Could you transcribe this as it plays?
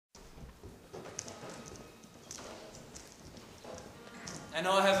I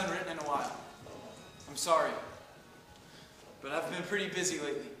know I haven't written in a while. I'm sorry. But I've been pretty busy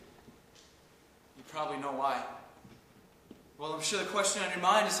lately. You probably know why. Well, I'm sure the question on your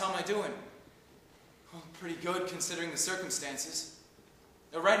mind is, how am I doing? Well, pretty good considering the circumstances.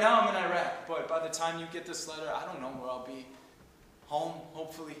 Right now I'm in Iraq, but by the time you get this letter, I don't know where I'll be. Home,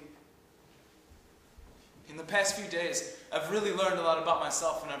 hopefully. In the past few days, I've really learned a lot about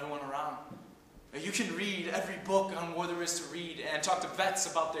myself and everyone around. You can read every book on what there is to read and talk to vets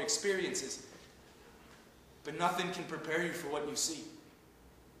about their experiences. But nothing can prepare you for what you see.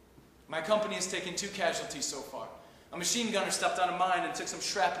 My company has taken 2 casualties so far. A machine gunner stepped on a mine and took some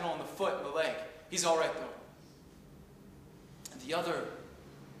shrapnel in the foot and the leg. He's all right, though. And the other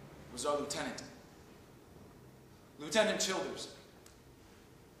was our lieutenant. Lieutenant Childers.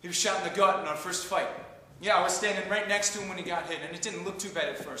 He was shot in the gut in our first fight. Yeah, I was standing right next to him when he got hit, and it didn't look too bad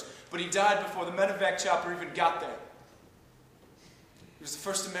at first. But he died before the medevac chopper even got there. He was the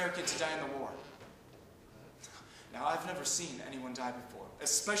first American to die in the war. Now, I've never seen anyone die before,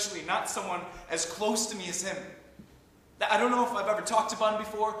 especially not someone as close to me as him. I don't know if I've ever talked about him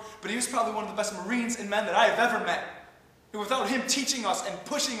before, but he was probably one of the best Marines and men that I have ever met. And without him teaching us and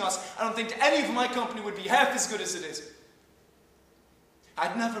pushing us, I don't think any of my company would be half as good as it is.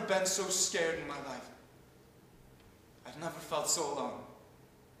 I'd never been so scared in my life. I've never felt so alone.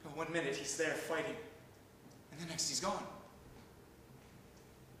 And 1 minute he's there fighting, and the next he's gone.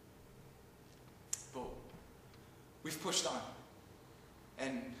 But we've pushed on.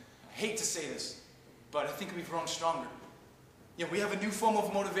 And I hate to say this, but I think we've grown stronger. Yeah, we have a new form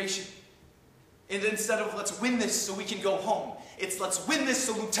of motivation. And instead of let's win this so we can go home, it's let's win this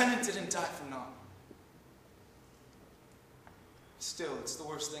so Lieutenant didn't die from now. Still, it's the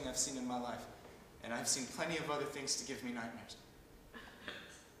worst thing I've seen in my life. And I've seen plenty of other things to give me nightmares.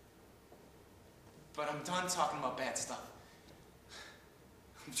 But I'm done talking about bad stuff.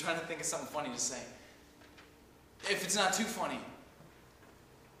 I'm trying to think of something funny to say. If it's not too funny.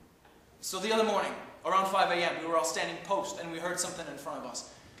 So the other morning, around 5 a.m., we were all standing post and we heard something in front of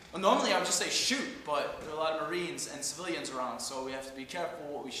us. Well, normally I would just say shoot, but there are a lot of Marines and civilians around, so we have to be careful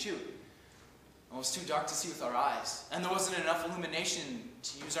what we shoot. It was too dark to see with our eyes, and there wasn't enough illumination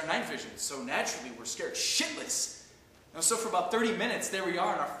to use our night vision, so naturally we're scared shitless. And so for about 30 minutes, there we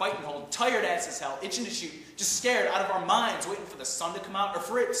are in our fighting hole, tired ass as hell, itching to shoot, just scared out of our minds, waiting for the sun to come out, or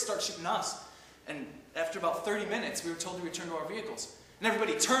for it to start shooting us. And after about 30 minutes, we were told to return to our vehicles. And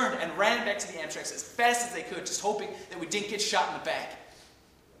everybody turned and ran back to the Amtrak as fast as they could, just hoping that we didn't get shot in the back.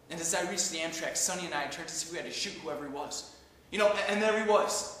 And as I reached the Amtrak, Sonny and I turned to see if we had to shoot whoever he was. You know, and there he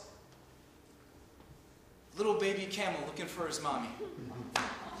was. Little baby camel looking for his mommy.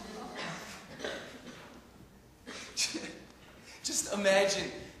 Just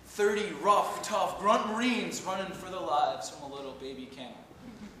imagine 30 rough, tough grunt Marines running for their lives from a little baby camel.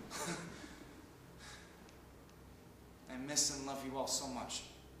 I miss and love you all so much.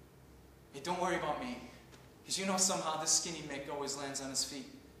 Hey, don't worry about me, because you know somehow this skinny Mick always lands on his feet.